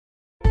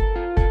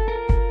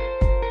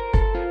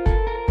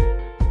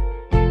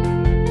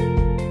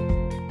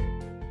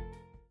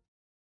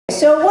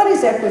So what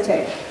is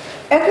Equitape?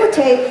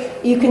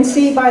 Equitape, you can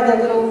see by the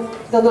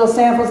little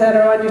samples that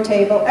are on your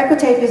table,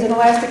 Equitape is an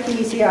elastic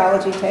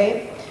kinesiology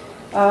tape.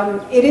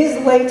 It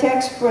is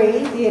latex-free,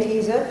 the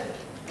adhesive.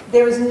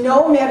 There is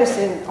no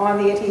medicine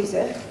on the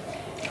adhesive.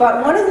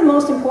 But one of the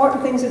most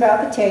important things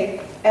about the tape,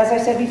 as I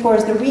said before,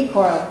 is the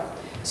recoil.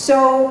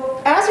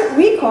 So as it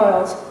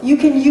recoils, you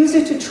can use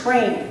it to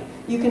train.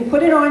 You can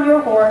put it on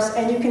your horse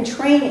and you can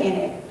train in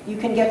it. You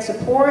can get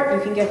support,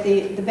 you can get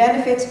the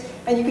benefits,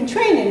 and you can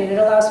train in it. It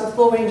allows for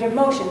full range of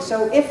motion.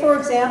 So if, for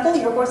example,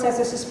 your horse has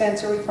a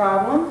suspensory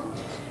problem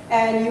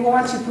and you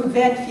want to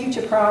prevent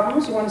future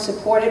problems, you want to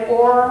support it,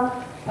 or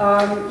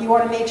you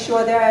want to make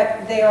sure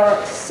that they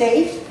are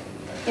safe,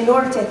 in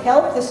order to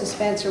help the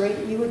suspensory,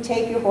 you would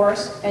take your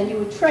horse and you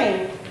would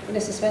train in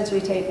a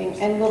suspensory taping,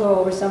 and we'll go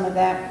over some of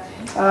that.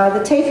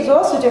 The tape is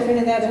also different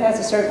in that it has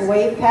a certain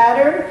wave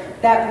pattern.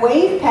 That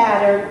wave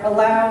pattern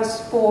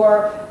allows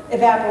for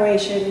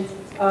evaporation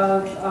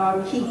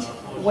of heat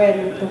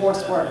when the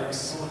horse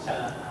works.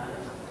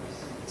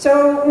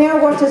 So now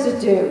what does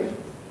it do?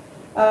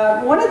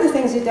 One of the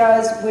things it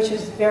does, which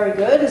is very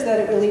good, is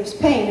that it relieves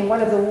pain. And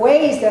one of the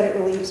ways that it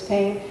relieves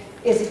pain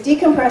is it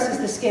decompresses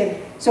the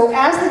skin. So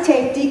as the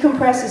tape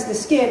decompresses the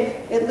skin,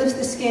 it lifts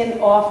the skin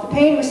off the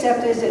pain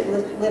receptors, it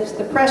lifts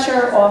the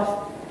pressure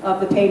off of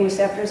the pain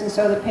receptors, and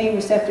so the pain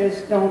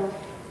receptors don't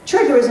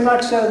trigger as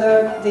much, so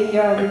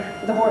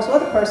the horse or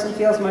the person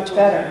feels much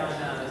better.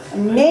 A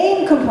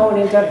main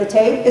component of the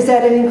tape is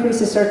that it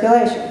increases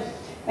circulation.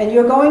 And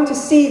you're going to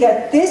see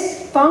that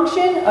this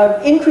function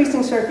of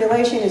increasing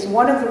circulation is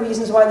one of the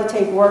reasons why the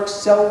tape works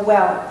so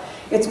well.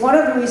 It's one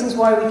of the reasons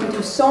why we can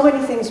do so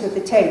many things with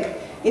the tape.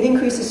 It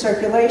increases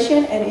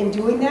circulation, and in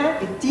doing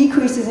that, it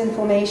decreases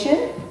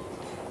inflammation.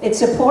 It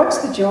supports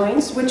the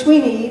joints, which we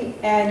need,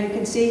 and you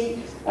can see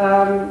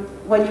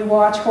when you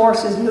watch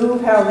horses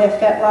move how their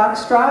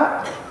fetlocks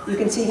drop. You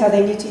can see how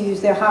they need to use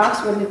their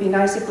hocks. Wouldn't it be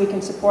nice if we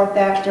can support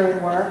that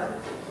during work?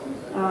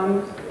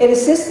 It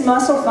assists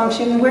muscle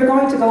function. We're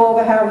going to go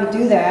over how we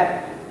do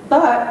that,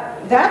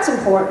 but that's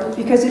important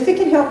because if it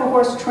can help a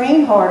horse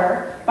train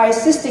harder by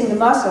assisting the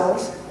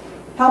muscles,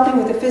 helping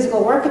with the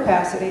physical work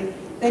capacity,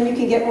 then you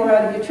can get more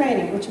out of your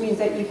training, which means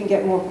that you can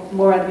get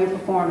more out of your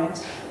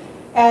performance.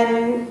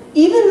 And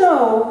even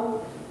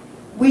though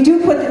we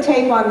do put the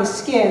tape on the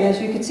skin,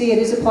 as you can see it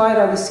is applied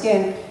on the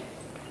skin,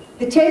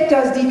 the tape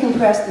does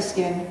decompress the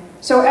skin.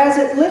 So as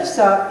it lifts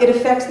up, it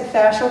affects the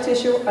fascial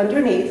tissue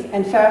underneath,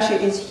 and fascia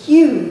is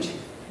huge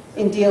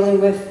in dealing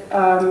with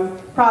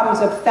problems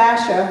of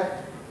fascia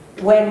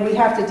when we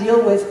have to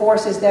deal with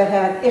horses that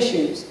have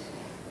issues.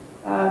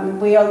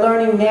 We are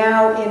learning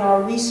now in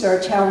our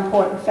research how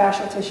important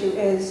fascial tissue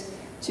is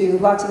to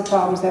lots of the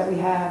problems that we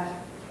have.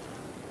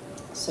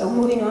 So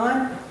moving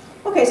on.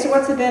 Okay, so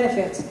what's the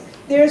benefits?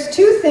 There's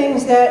two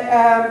things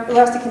that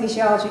elastic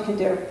kinesiology can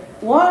do.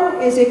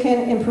 One is it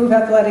can improve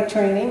athletic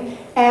training,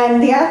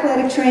 and the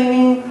athletic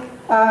training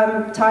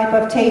type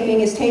of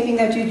taping is taping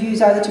that you'd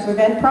use either to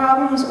prevent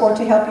problems or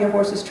to help your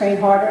horses train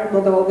harder.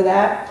 We'll go over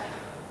that.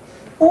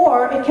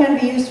 Or it can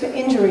be used for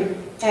injury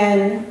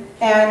and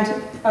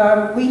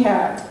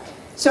rehab.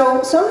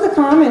 So some of the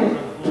common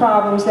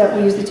problems that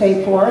we use the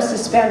tape for are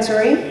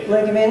suspensory,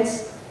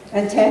 ligaments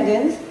and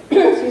tendons,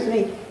 excuse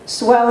me,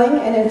 swelling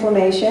and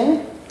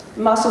inflammation,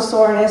 muscle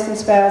soreness and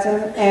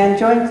spasm, and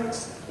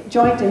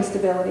joint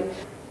instability.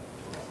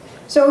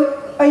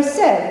 So I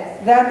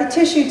said that the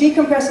tissue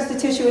decompresses the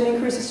tissue and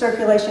increases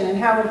circulation, and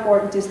how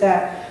important is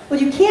that? Well,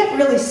 you can't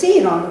really see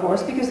it on the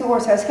horse because the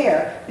horse has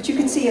hair, but you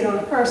can see it on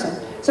the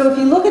person. So if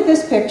you look at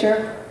this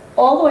picture,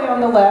 all the way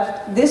on the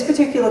left, this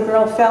particular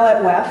girl fell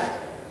at WEF.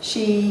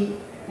 She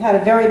had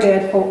a very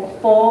bad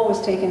fall,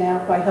 was taken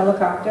out by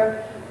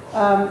helicopter.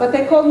 But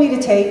they called me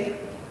to tape,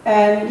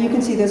 and you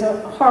can see there's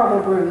a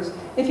horrible bruise.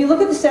 If you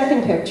look at the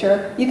second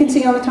picture, you can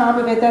see on the top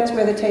of it, that's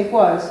where the tape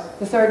was.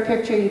 The third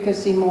picture, you can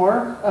see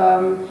more,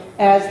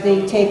 as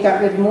the tape got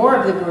rid of more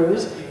of the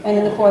bruise, and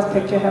in the fourth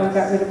picture, how it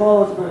got rid of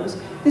all of the bruise.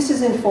 This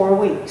is in 4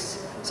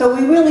 weeks. So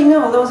we really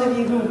know, those of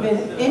you who've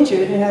been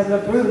injured and have a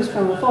bruise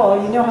from a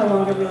fall, you know how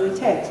long it really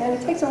takes. And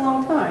it takes a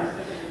long time.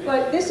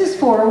 But this is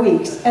 4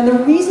 weeks. And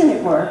the reason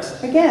it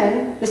works,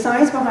 again, the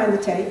science behind the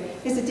tape,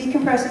 is it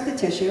decompresses the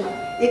tissue.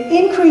 It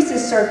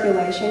increases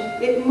circulation.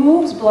 It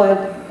moves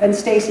blood and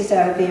stasis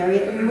out of the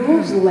area. It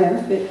moves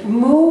lymph. It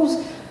moves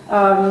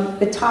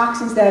the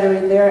toxins that are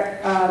in there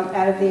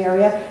out of the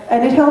area.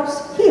 And it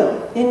helps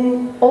heal.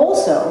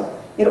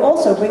 It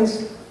also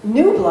brings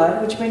new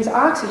blood, which brings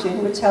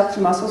oxygen, which helps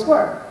muscles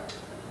work.